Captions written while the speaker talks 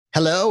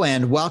Hello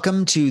and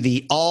welcome to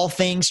the All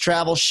Things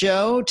Travel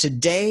Show.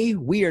 Today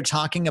we are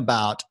talking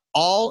about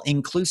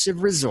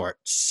all-inclusive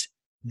resorts.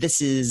 This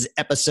is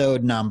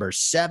episode number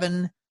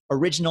 7,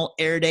 original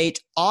air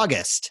date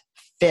August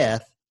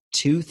 5th,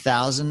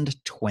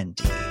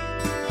 2020.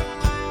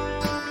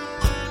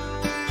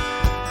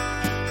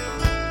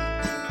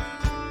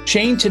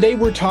 Shane, today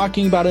we're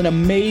talking about an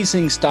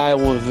amazing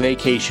style of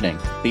vacationing,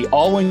 the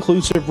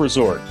all-inclusive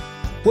resort.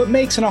 What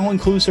makes an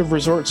all-inclusive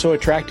resort so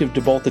attractive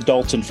to both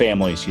adults and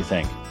families, you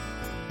think?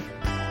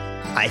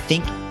 I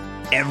think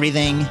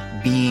everything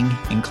being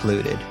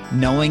included.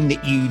 Knowing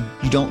that you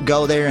don't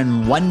go there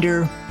and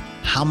wonder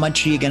how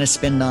much are you going to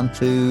spend on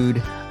food,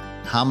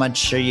 how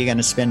much are you going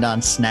to spend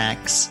on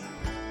snacks.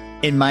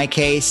 In my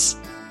case,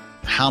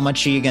 how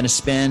much are you going to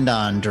spend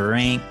on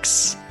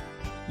drinks?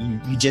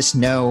 You just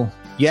know,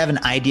 you have an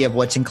idea of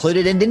what's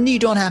included, and then you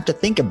don't have to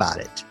think about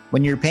it.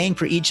 When you're paying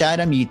for each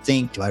item, you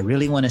think, do I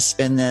really want to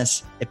spend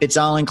this? If it's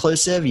all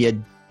inclusive,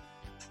 you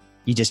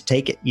just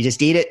take it. You just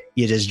eat it.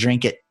 You just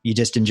drink it. You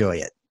just enjoy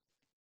it.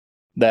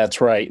 That's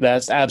right.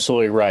 That's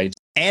absolutely right.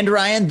 And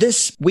Ryan,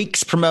 this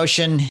week's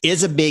promotion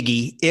is a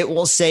biggie. It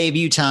will save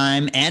you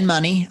time and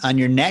money on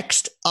your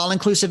next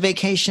all-inclusive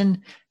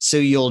vacation. So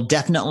you'll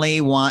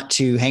definitely want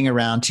to hang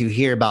around to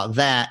hear about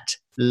that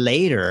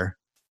later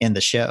in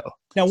the show.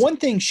 Now, one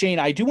thing, Shane,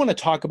 I do want to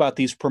talk about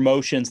these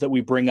promotions that we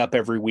bring up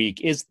every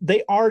week is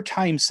they are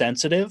time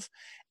sensitive.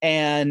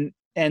 And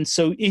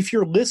so if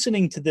you're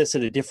listening to this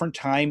at a different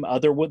time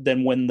other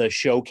than when the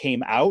show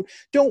came out,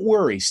 don't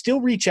worry, still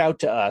reach out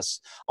to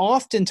us.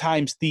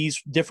 Oftentimes these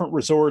different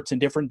resorts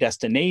and different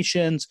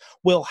destinations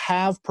will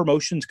have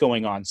promotions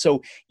going on.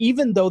 So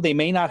even though they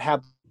may not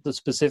have the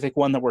specific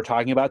one that we're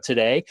talking about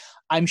today,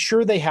 I'm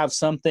sure they have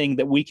something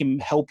that we can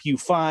help you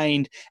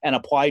find and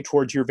apply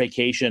towards your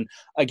vacation.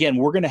 Again,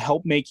 we're going to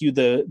help make you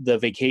the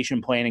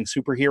vacation planning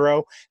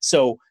superhero.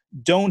 So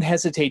don't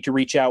hesitate to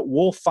reach out.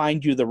 We'll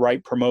find you the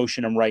right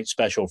promotion and right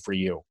special for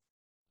you.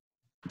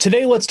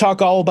 Today, let's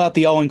talk all about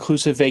the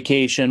all-inclusive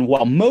vacation.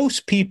 While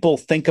most people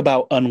think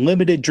about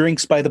unlimited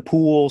drinks by the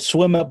pool,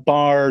 swim-up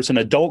bars, and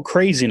adult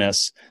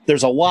craziness,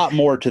 there's a lot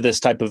more to this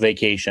type of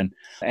vacation.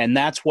 And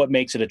that's what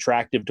makes it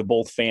attractive to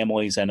both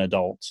families and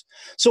adults.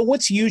 So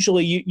what's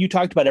usually, you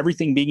talked about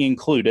everything being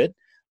included.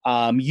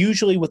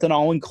 Usually with an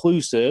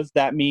all-inclusive,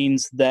 that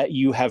means that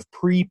you have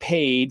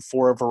prepaid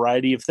for a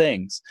variety of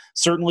things.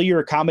 Certainly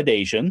your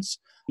accommodations,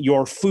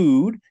 your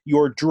food,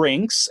 your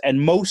drinks,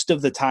 and most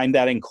of the time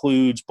that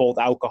includes both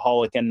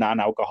alcoholic and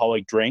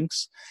non-alcoholic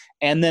drinks,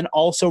 and then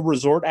also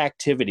resort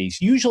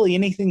activities, usually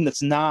anything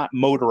that's not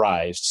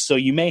motorized. So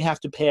you may have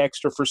to pay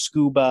extra for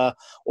scuba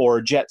or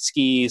jet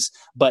skis,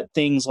 but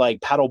things like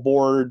paddle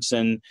boards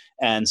and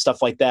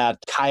stuff like that,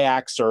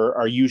 kayaks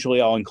are usually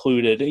all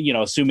included,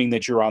 assuming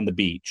that you're on the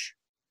beach.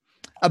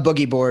 A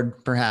boogie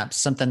board, perhaps,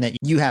 something that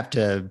you have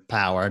to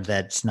power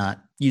that's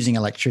not using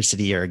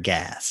electricity or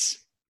gas.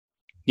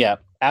 Yeah,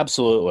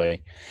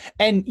 absolutely.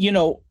 And,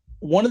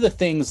 one of the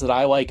things that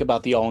I like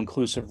about the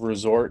all-inclusive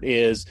resort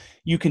is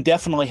you can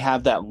definitely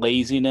have that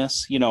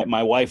laziness.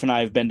 My wife and I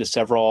have been to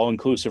several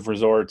all-inclusive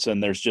resorts,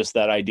 and there's just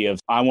that idea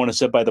of, I want to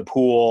sit by the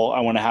pool,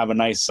 I want to have a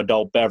nice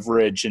adult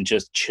beverage and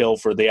just chill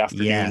for the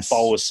afternoon, Yes.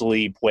 Fall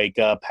asleep, wake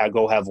up,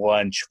 go have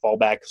lunch, fall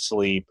back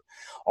asleep,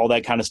 all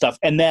that kind of stuff.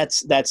 And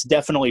that's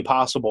definitely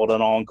possible at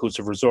an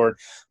all-inclusive resort.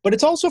 But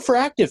it's also for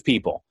active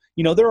people.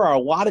 There are a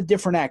lot of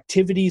different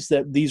activities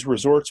that these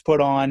resorts put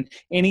on,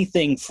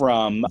 anything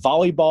from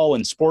volleyball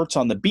and sports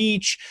on the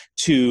beach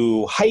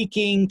to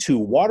hiking to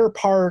water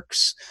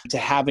parks to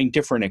having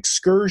different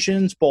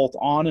excursions both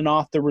on and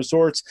off the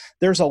resorts.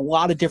 There's a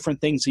lot of different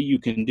things that you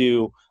can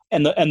do.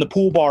 And the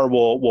pool bar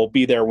will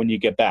be there when you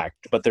get back,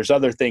 but there's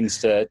other things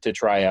to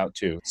try out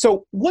too.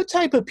 So what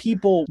type of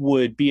people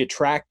would be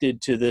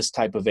attracted to this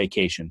type of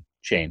vacation,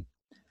 Shane?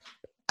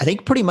 I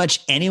think pretty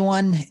much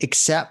anyone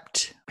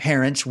except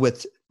parents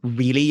with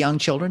really young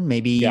children,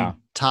 maybe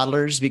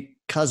toddlers,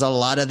 because a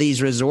lot of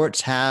these resorts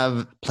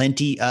have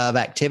plenty of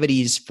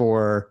activities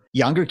for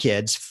younger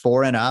kids,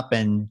 4 and up,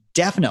 and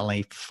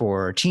definitely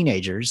for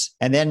teenagers.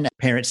 And then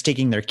parents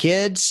taking their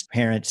kids,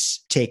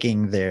 parents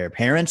taking their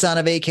parents on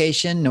a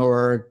vacation,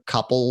 or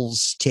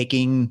couples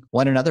taking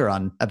one another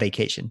on a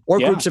vacation, or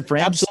groups of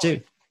friends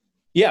too.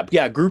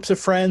 Yeah, groups of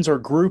friends or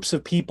groups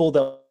of people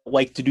that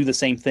like to do the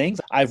same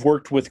things. I've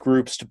worked with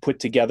groups to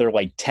put together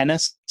like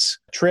tennis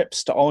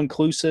trips to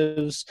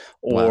all-inclusives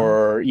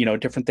or,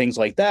 different things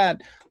like that.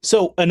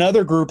 So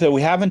another group that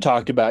we haven't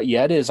talked about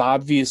yet is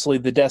obviously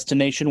the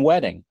destination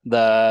wedding,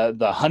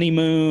 the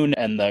honeymoon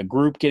and the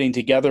group getting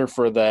together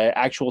for the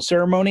actual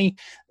ceremony.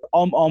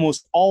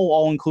 Almost all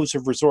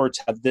all-inclusive resorts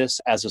have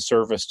this as a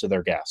service to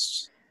their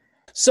guests.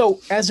 So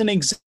as an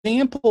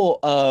example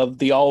of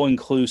the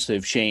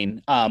all-inclusive,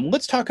 Shane,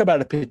 let's talk about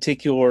a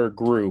particular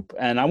group.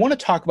 And I want to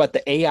talk about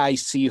the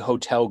AIC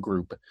Hotel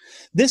Group.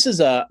 This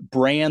is a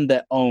brand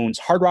that owns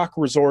Hard Rock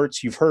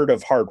Resorts. You've heard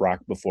of Hard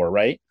Rock before,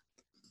 right?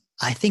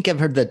 I think I've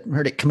heard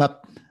it come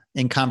up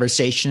in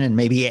conversation in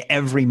maybe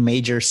every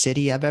major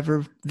city I've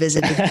ever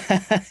visited.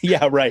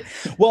 Yeah, right.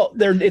 Well,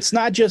 it's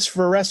not just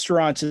for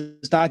restaurants.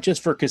 It's not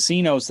just for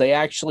casinos. They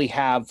actually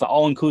have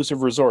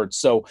all-inclusive resorts.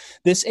 So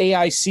this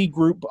AIC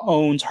group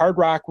owns Hard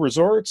Rock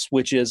Resorts,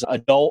 which is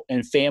adult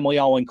and family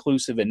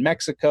all-inclusive in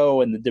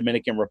Mexico and the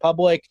Dominican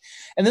Republic.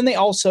 And then they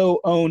also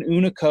own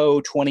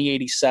Unico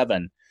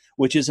 2087,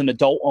 which is an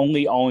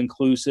adult-only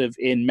all-inclusive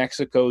in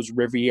Mexico's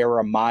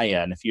Riviera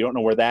Maya. And if you don't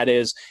know where that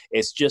is,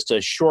 it's just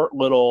a short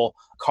little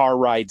car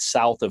ride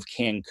south of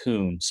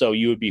Cancun. So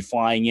you would be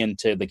flying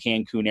into the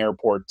Cancun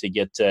airport to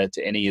get to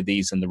any of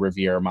these in the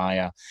Riviera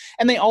Maya.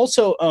 And they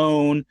also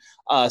own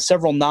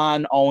several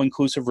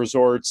non-all-inclusive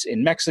resorts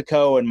in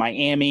Mexico and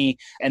Miami,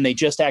 and they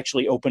just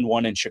actually opened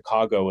one in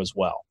Chicago as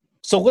well.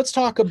 So let's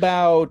talk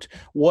about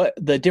what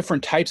the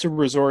different types of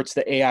resorts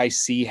the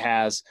AIC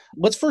has.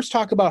 Let's first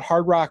talk about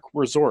Hard Rock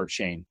Resort,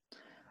 Shane.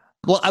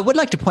 Well, I would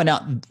like to point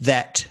out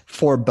that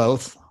for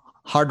both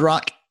Hard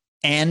Rock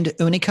and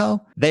Unico,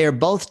 they are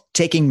both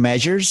taking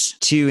measures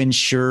to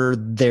ensure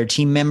their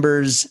team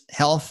members'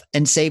 health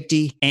and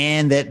safety,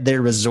 and that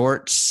their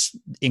resorts,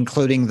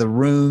 including the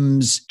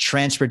rooms,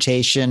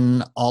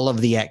 transportation, all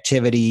of the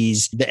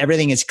activities, that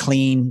everything is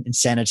clean and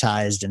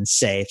sanitized and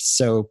safe.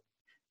 So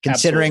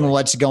considering Absolutely.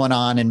 what's going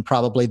on and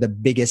probably the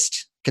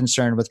biggest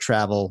concern with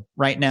travel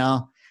right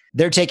now,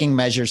 they're taking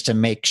measures to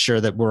make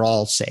sure that we're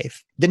all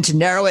safe. Then to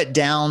narrow it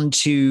down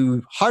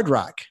to Hard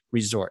Rock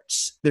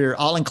Resorts, they're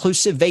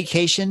all-inclusive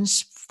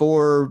vacations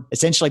for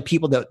essentially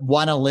people that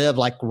want to live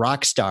like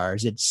rock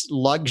stars. It's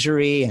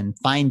luxury and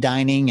fine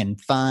dining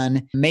and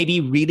fun, maybe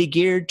really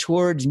geared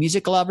towards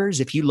music lovers.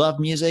 If you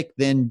love music,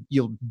 then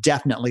you'll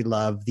definitely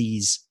love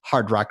these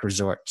Hard Rock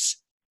Resorts.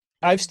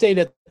 I've stayed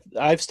at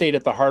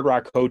the Hard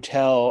Rock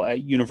Hotel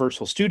at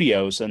Universal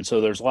Studios, and so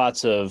there's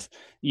lots of,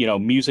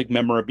 music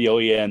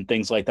memorabilia and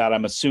things like that.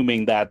 I'm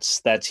assuming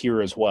that's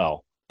here as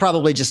well.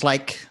 Probably just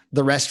like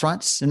the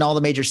restaurants in all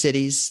the major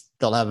cities.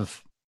 They'll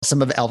have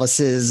some of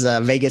Elvis's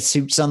Vegas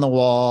suits on the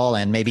wall,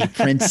 and maybe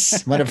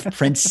one of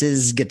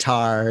Prince's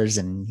guitars.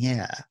 And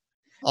yeah,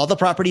 all the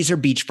properties are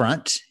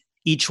beachfront.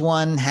 Each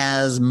one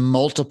has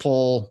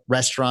multiple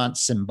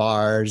restaurants and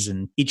bars,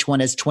 and each one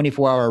has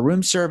 24-hour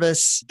room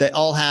service. They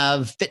all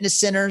have fitness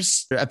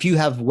centers. A few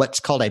have what's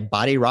called a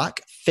Body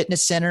Rock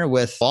fitness center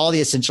with all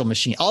the essential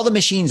machines, all the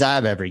machines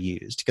I've ever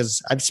used,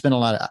 because I've spent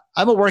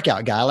I'm a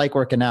workout guy. I like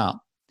working out.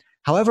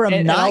 However,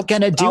 I'm not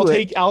going to do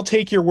it. I'll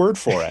take your word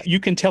for it. You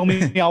can tell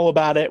me all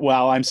about it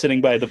while I'm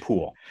sitting by the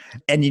pool.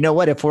 And you know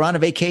what? If we're on a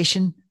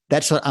vacation,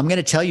 that's what I'm going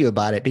to tell you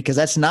about it, because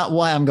that's not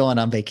why I'm going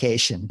on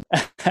vacation.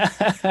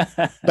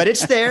 But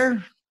it's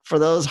there for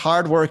those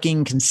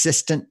hardworking,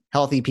 consistent,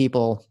 healthy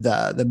people.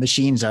 The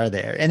machines are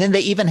there. And then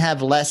they even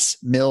have Les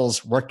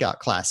Mills workout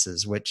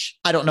classes, which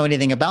I don't know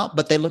anything about,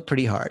 but they look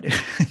pretty hard.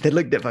 They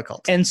look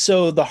difficult. And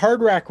so the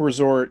Hard Rock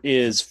Resort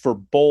is for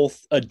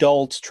both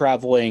adults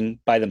traveling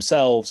by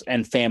themselves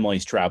and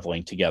families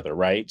traveling together,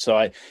 right?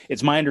 So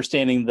it's my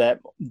understanding that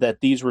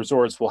these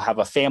resorts will have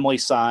a family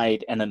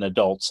side and an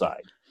adult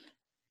side.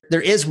 There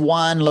is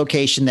one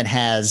location that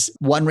has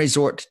one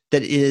resort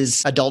that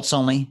is adults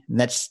only, and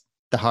that's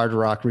the Hard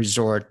Rock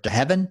Resort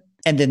Heaven.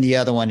 And then the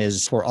other one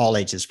is for all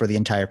ages, for the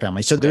entire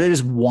family. So there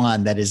is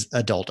one that is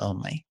adult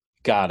only.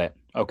 Got it.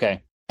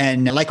 Okay.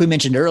 And like we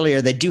mentioned earlier,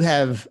 they do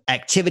have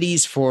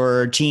activities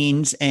for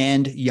teens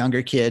and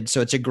younger kids.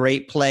 So it's a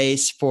great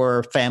place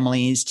for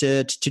families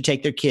to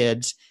take their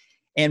kids.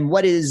 And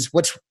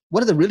what's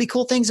one of the really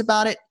cool things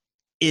about it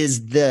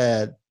is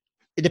it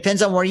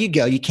depends on where you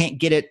go. You can't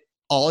get it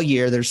all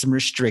year. There's some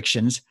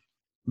restrictions,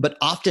 but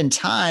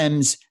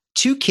oftentimes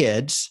 2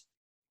 kids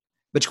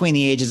between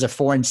the ages of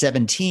 4 and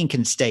 17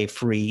 can stay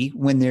free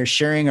when they're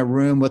sharing a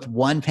room with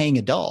one paying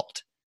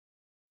adult.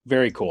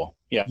 Very cool.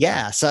 Yeah.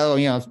 Yeah. So,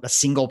 a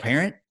single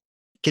parent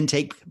can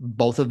take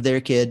both of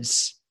their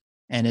kids,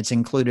 and it's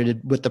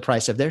included with the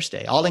price of their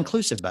stay, all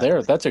inclusive.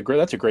 That's a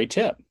great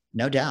tip.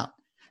 No doubt.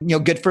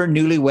 Good for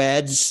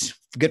newlyweds,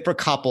 good for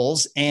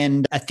couples.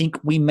 And I think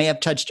we may have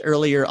touched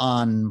earlier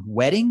on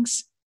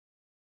weddings.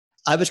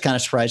 I was kind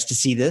of surprised to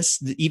see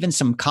this, even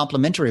some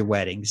complimentary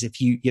weddings.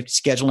 If you have to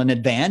schedule in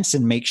advance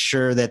and make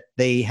sure that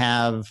they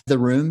have the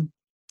room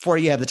for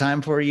you, have the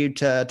time for you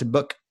to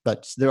book,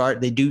 but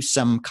they do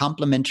some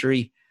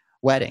complimentary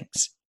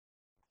weddings.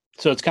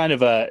 So it's kind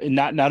of a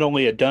not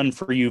only a done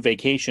for you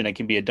vacation, it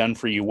can be a done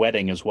for you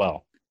wedding as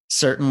well.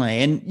 Certainly.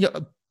 And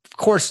of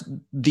course,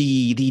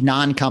 the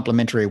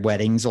non-complimentary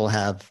weddings will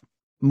have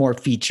more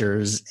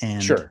features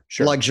and sure.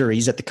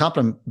 luxuries at the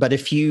compliment. But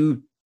if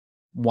you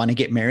want to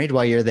get married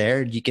while you're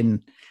there, you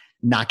can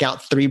knock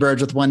out 3 birds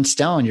with one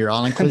stone. Your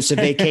all-inclusive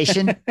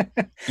vacation,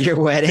 your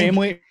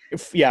wedding.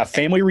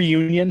 Family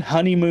reunion,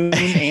 honeymoon,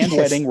 and Yes.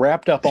 wedding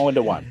wrapped up all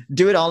into one.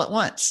 Do it all at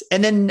once.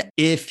 And then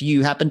if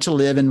you happen to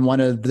live in one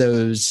of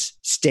those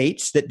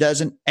states that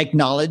doesn't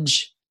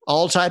acknowledge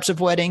all types of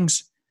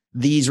weddings,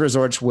 these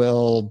resorts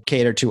will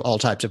cater to all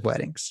types of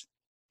weddings.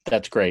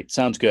 That's great.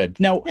 Sounds good.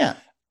 Now,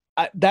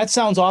 that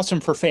sounds awesome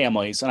for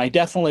families, and I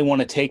definitely want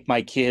to take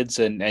my kids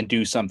and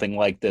do something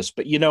like this.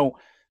 But,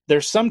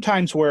 there's some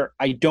times where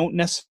I don't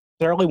necessarily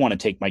necessarily want to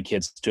take my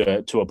kids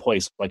to a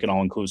place like an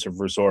all-inclusive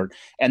resort.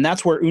 And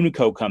that's where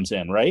Unico comes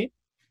in, right?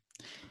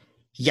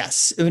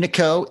 Yes,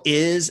 Unico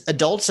is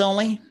adults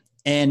only,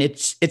 and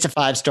it's a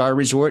 5-star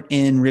resort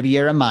in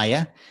Riviera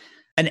Maya.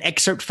 An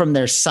excerpt from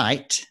their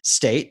site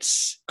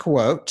states,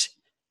 quote,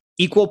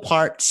 equal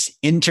parts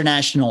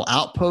international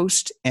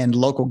outpost and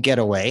local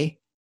getaway.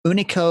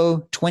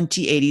 Unico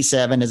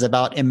 2087 is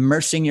about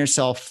immersing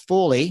yourself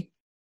fully,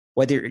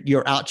 whether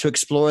you're out to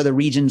explore the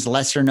region's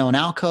lesser known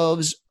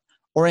alcoves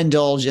or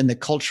indulge in the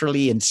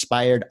culturally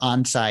inspired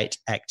on-site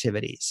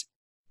activities.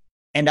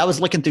 And I was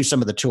looking through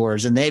some of the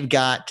tours, and they've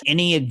got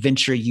any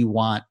adventure you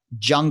want,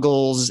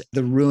 jungles,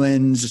 the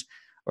ruins,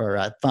 or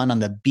fun on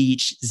the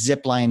beach,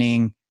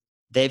 ziplining.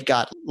 They've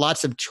got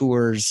lots of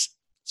tours,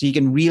 so you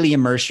can really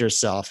immerse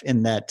yourself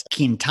in that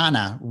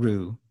Quintana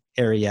Roo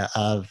area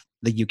of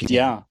the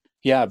Yucatan.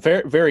 Yeah,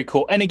 very, very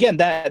cool. And again,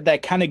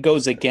 that kind of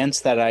goes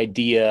against that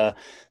idea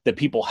that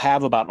people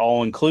have about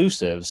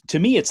all-inclusives. To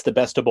me, it's the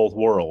best of both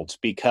worlds,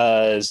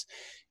 because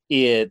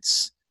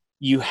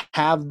you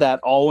have that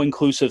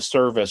all-inclusive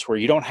service where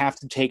you don't have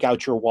to take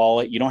out your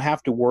wallet. You don't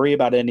have to worry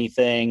about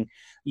anything.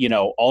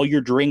 All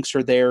your drinks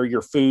are there,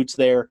 your food's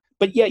there,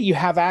 but yet you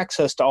have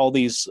access to all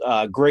these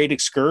great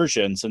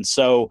excursions. And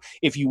so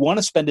if you want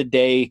to spend a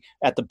day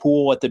at the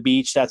pool, at the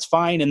beach, that's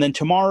fine. And then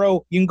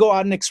tomorrow you can go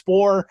out and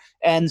explore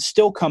and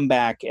still come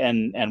back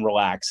and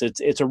relax.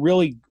 It's a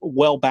really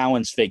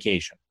well-balanced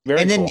vacation. Very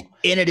and then cool.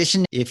 In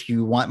addition, if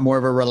you want more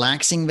of a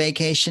relaxing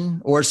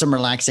vacation or some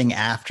relaxing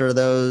after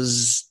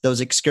those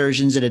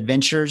excursions and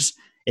adventures,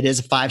 it is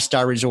a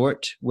 5-star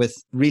resort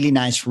with really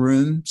nice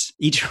rooms.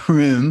 Each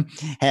room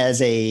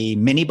has a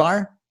mini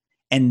bar,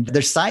 and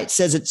their site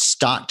says it's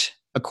stocked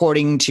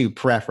according to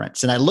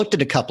preference. And I looked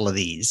at a couple of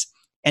these,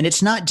 and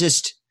it's not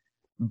just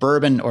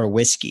bourbon or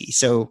whiskey.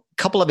 So a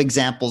couple of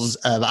examples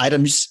of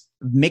items,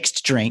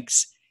 mixed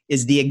drinks,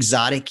 is the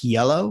exotic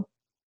yellow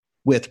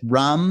with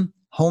rum,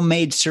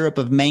 homemade syrup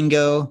of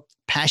mango,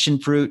 passion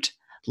fruit,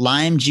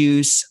 lime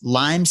juice,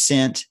 lime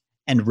scent,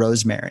 and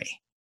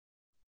rosemary.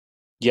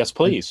 Yes,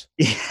 please.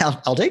 Yeah,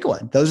 I'll take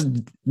one.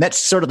 That's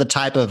sort of the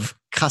type of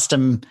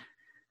custom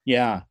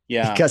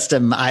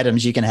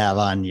items you can have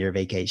on your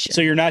vacation.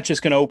 So you're not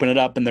just going to open it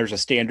up and there's a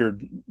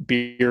standard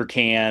beer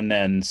can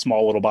and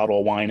small little bottle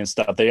of wine and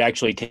stuff. They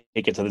actually take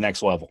it to the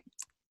next level.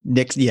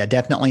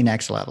 Definitely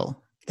next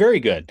level.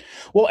 Very good.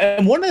 Well,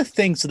 and one of the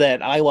things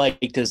that I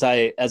liked as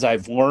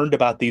I've learned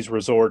about these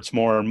resorts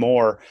more and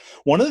more,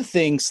 one of the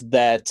things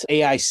that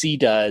AIC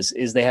does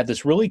is they have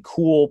this really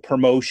cool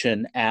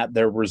promotion at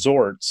their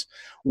resorts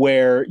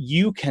where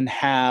you can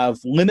have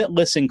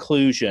limitless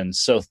inclusions.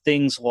 So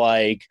things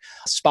like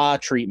spa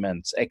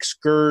treatments,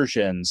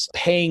 excursions,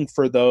 paying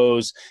for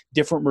those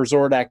different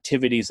resort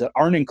activities that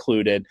aren't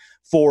included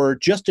for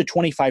just a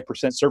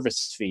 25%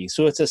 service fee.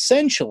 So it's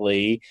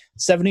essentially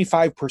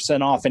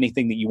 75% off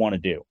anything that you want to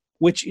do,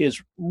 which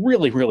is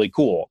really, really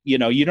cool.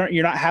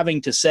 You're not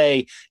having to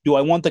say, do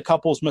I want the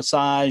couples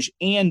massage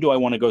and do I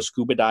want to go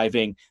scuba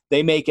diving?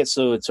 They make it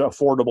so it's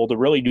affordable to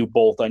really do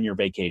both on your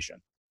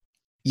vacation.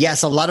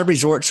 Yes, a lot of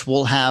resorts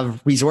will have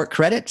resort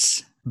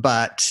credits,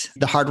 but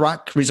the Hard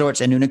Rock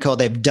resorts and Unico,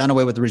 they've done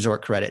away with the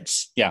resort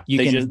credits. Yeah,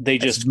 they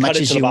just as much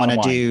as you want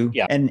to do.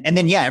 Yeah. And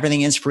then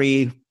everything is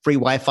free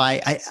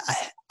Wi-Fi.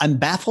 I'm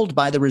baffled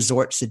by the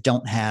resorts that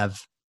don't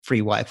have free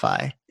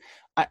Wi-Fi.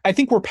 I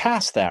think we're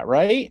past that,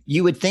 right?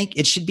 You would think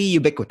it should be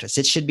ubiquitous.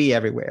 It should be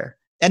everywhere.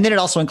 And then it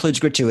also includes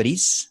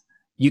gratuities.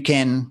 You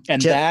can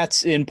tip.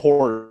 That's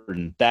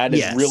important. That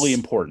is really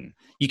important.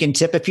 You can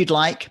tip if you'd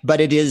like,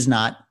 but it is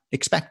not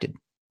expected.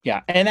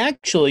 Yeah. And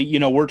actually,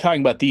 we're talking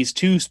about these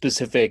two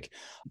specific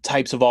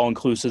types of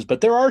all-inclusives,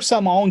 but there are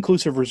some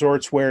all-inclusive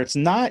resorts where it's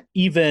not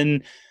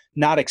even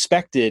not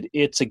expected.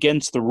 It's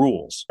against the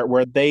rules,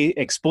 where they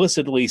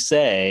explicitly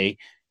say,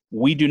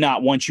 we do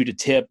not want you to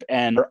tip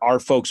and our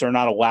folks are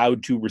not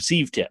allowed to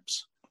receive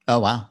tips. Oh,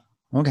 wow.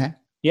 Okay.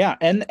 Yeah.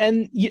 And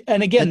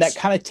again, that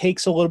kind of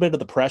takes a little bit of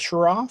the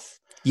pressure off.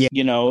 Yeah.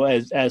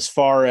 As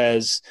far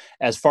as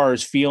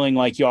feeling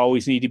like you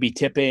always need to be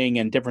tipping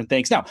and different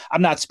things. Now,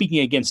 I'm not speaking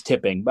against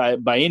tipping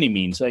by any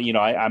means.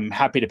 I'm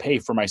happy to pay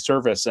for my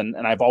service, and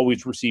I've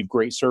always received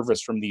great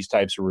service from these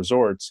types of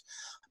resorts.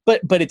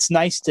 But it's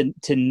nice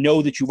to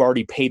know that you've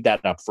already paid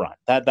that up front.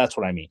 That's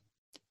what I mean.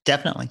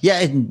 Definitely. Yeah.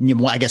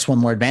 And I guess one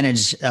more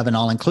advantage of an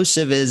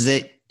all-inclusive is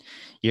that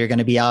you're going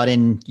to be out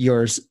in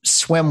your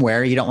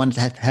swimwear. You don't want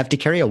to have to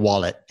carry a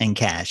wallet and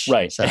cash.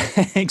 Right. So.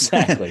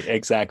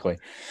 Exactly.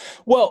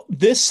 Well,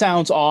 this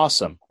sounds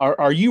awesome.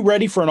 Are you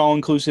ready for an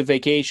all-inclusive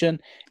vacation?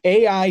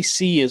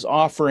 AIC is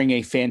offering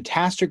a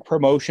fantastic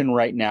promotion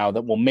right now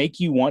that will make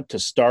you want to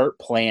start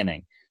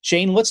planning.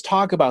 Shane, let's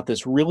talk about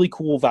this really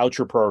cool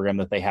voucher program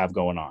that they have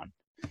going on.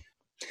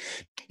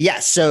 Yeah,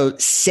 so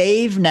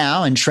save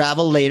now and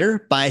travel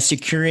later by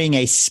securing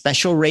a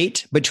special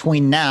rate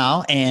between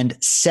now and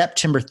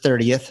September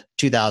 30th,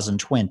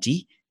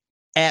 2020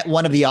 at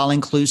one of the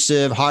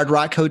all-inclusive Hard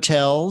Rock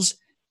hotels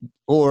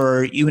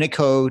or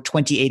Unico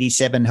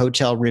 2087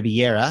 Hotel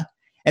Riviera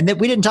And that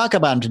we didn't talk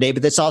about them today,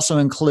 but this also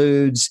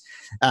includes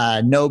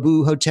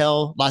Nobu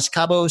Hotel Los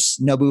Cabos,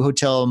 Nobu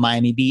Hotel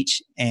Miami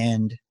Beach,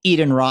 and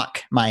Eden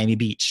Rock Miami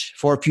Beach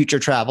for future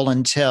travel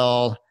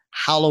until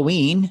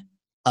Halloween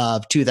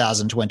of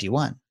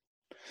 2021.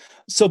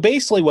 So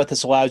basically what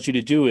this allows you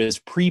to do is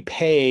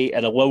prepay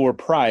at a lower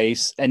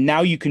price, and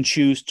now you can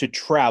choose to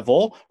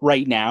travel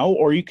right now,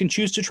 or you can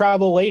choose to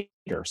travel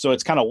later. So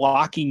it's kind of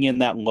locking in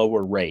that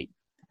lower rate.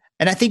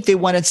 And I think they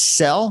want to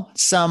sell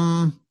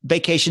some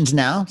vacations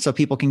now so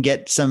people can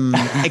get some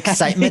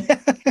excitement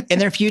in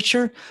their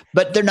future,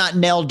 but they're not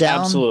nailed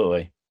down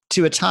Absolutely.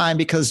 to a time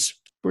because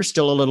we're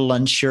still a little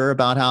unsure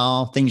about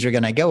how things are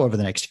going to go over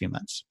the next few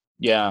months.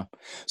 Yeah.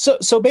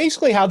 So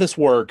basically how this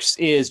works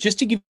is, just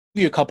to give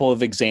you a couple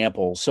of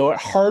examples. So at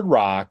Hard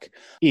Rock,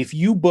 if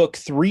you book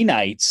 3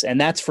 nights,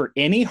 and that's for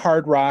any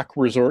Hard Rock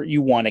resort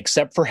you want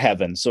except for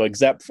Heaven, so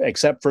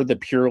except for the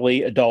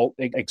purely adult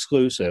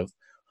exclusive,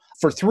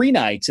 for 3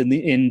 nights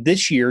in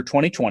this year,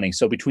 2020,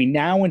 so between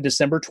now and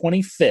December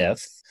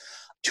 25th,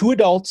 2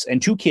 adults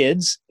and 2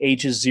 kids,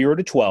 ages 0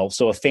 to 12,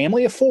 so a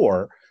family of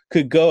 4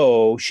 could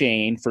go,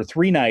 Shane, for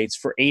 3 nights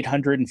for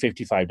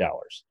 $855.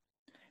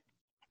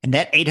 And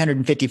that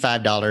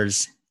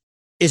 $855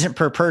 isn't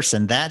per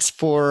person. That's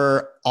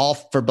for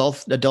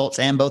both adults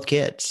and both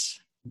kids.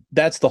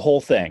 That's the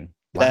whole thing.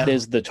 Wow. That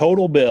is the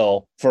total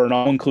bill for an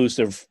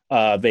all-inclusive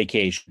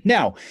vacation.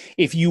 Now,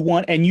 if you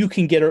want, and you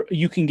can get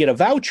a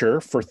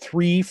voucher for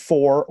 3,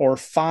 4, or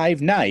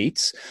 5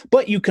 nights,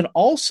 but you can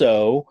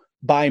also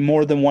buy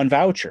more than one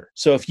voucher.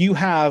 So if you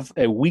have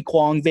a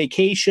week-long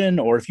vacation,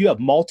 or if you have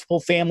multiple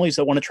families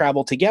that want to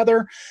travel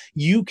together,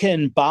 you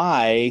can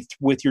buy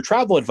with your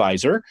travel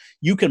advisor,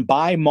 you can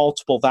buy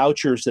multiple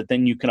vouchers that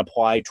then you can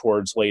apply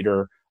towards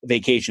later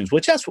vacations,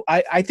 which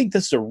I think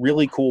this is a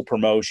really cool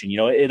promotion. You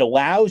know, it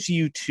allows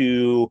you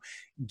to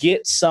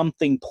get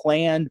something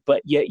planned,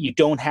 but yet you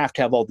don't have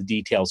to have all the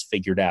details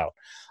figured out.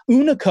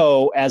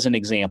 Unico, as an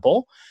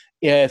example,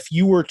 if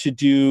you were to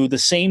do the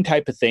same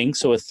type of thing,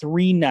 so a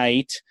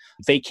 3-night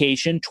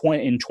vacation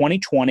in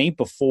 2020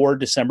 before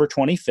December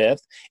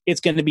 25th,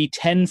 it's going to be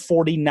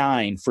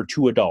 $1,049 for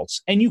 2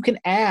 adults. And you can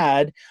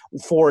add,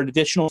 for an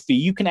additional fee,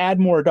 you can add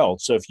more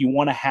adults. So if you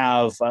want to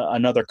have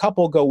another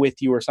couple go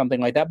with you or something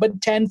like that, but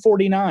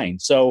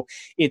 $1,049. So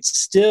it's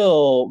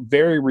still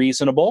very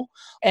reasonable.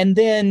 And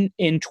then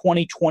in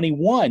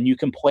 2021, you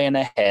can plan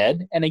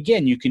ahead. And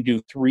again, you can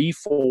do 3,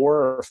 4,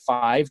 or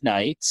 5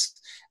 nights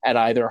at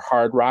either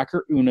Hard Rock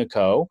or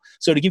Unico.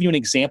 So to give you an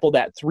example,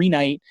 that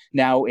 3-night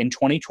now in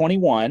 2021,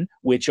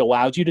 which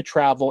allows you to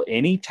travel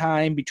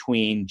anytime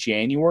between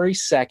January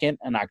 2nd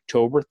and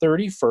October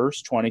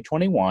 31st,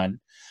 2021,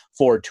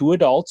 for 2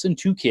 adults and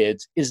 2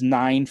 kids, is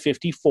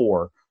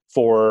 $954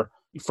 for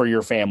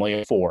your family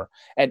of 4.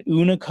 At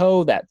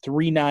Unico, that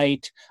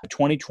 3-night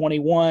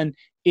 2021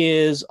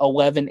 is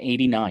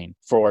 $1,189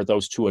 for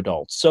those 2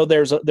 adults. So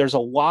there's a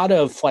lot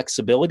of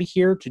flexibility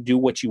here to do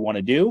what you want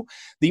to do.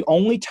 The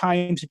only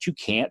times that you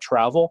can't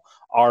travel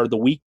are the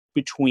week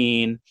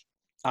between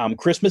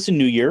Christmas and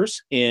New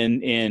Year's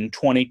in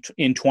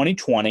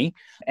 2020,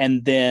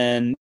 and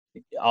then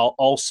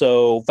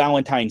also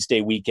Valentine's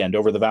Day weekend,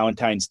 over the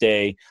Valentine's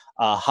Day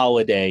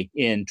holiday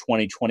in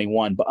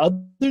 2021. But other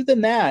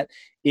than that,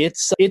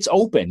 it's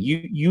open.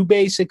 You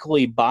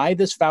basically buy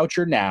this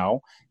voucher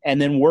now and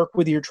then work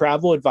with your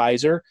travel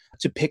advisor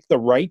to pick the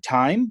right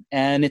time,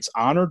 and it's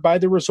honored by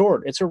the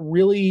resort. It's a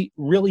really,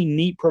 really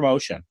neat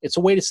promotion. It's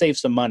a way to save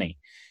some money.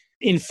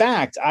 In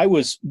fact, I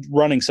was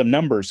running some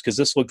numbers because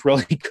this looked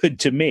really good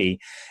to me.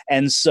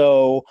 And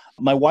so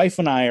my wife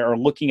and I are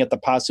looking at the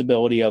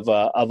possibility of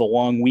a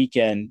long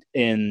weekend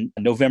in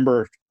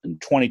November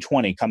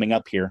 2020 coming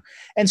up here.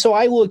 And so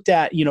I looked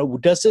at,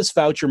 does this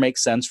voucher make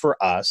sense for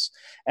us?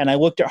 And I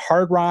looked at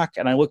Hard Rock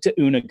and I looked at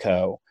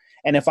Unico.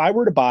 And if I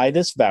were to buy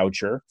this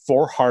voucher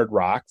for Hard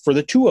Rock for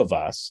the 2 of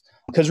us,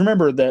 because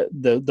remember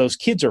those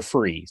kids are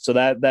free. So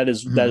that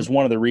is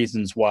one of the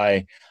reasons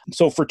why.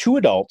 So for 2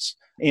 adults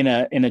in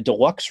a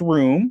deluxe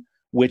room,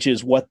 which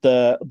is what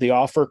the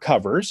offer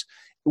covers,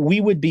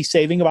 we would be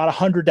saving about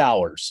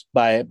 $100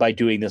 by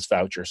doing this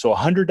voucher. So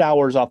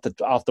 $100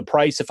 off the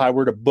price if I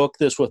were to book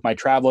this with my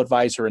travel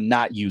advisor and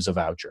not use a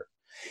voucher.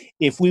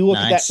 If we look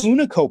at that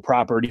Unico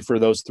property for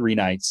those 3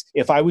 nights,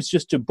 if I was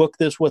just to book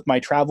this with my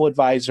travel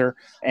advisor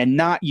and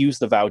not use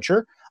the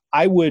voucher,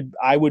 I would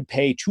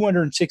pay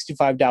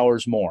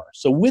 $265 more.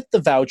 So with the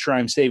voucher,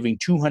 I'm saving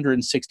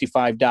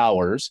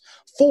 $265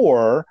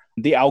 for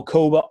the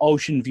Alcoba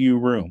Ocean View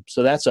room.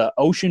 So that's an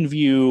ocean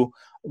view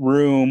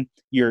room.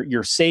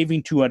 You're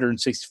saving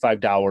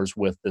 $265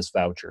 with this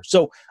voucher.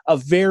 So a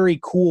very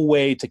cool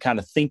way to kind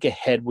of think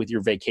ahead with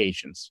your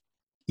vacations.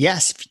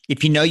 Yes.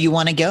 If you know you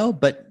want to go,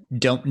 but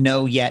don't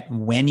know yet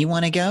when you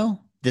want to go,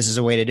 this is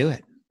a way to do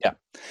it. Yeah.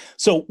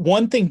 So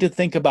one thing to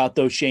think about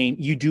though, Shane,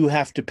 you do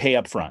have to pay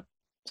up front.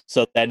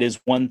 So that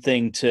is one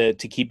thing to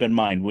keep in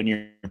mind. When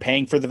you're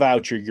paying for the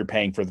voucher, you're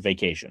paying for the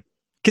vacation.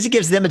 Because it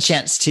gives them a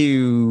chance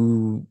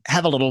to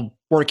have a little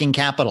working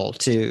capital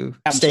to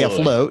Absolutely. stay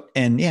afloat.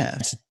 And yeah,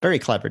 it's a very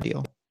clever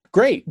deal.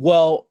 Great.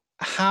 Well,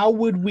 how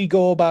would we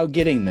go about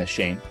getting this,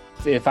 Shane?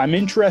 If I'm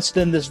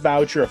interested in this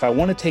voucher, if I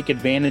want to take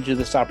advantage of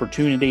this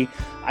opportunity,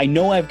 I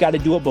know I've got to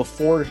do it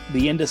before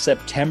the end of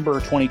September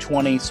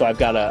 2020, so I've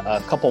got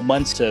a couple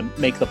months to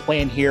make the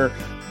plan here.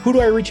 Who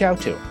do I reach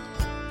out to?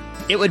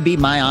 It would be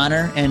my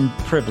honor and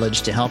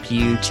privilege to help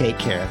you take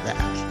care of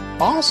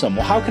that. Awesome.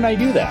 Well, how can I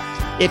do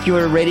that? If you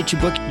are ready to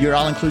book your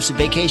all-inclusive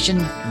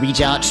vacation,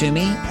 reach out to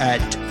me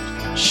at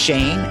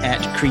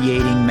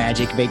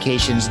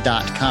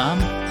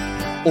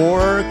shane@creatingmagicvacations.com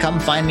or come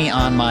find me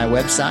on my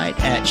website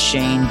at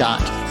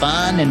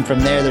shane.fun. And from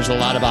there's a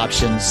lot of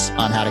options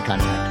on how to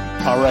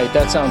contact. All right.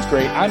 That sounds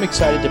great. I'm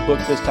excited to book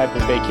this type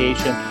of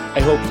vacation.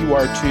 I hope you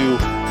are too.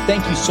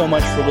 Thank you so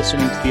much for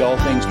listening to the All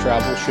Things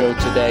Travel Show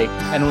today.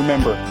 And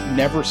remember,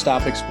 never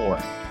stop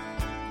exploring.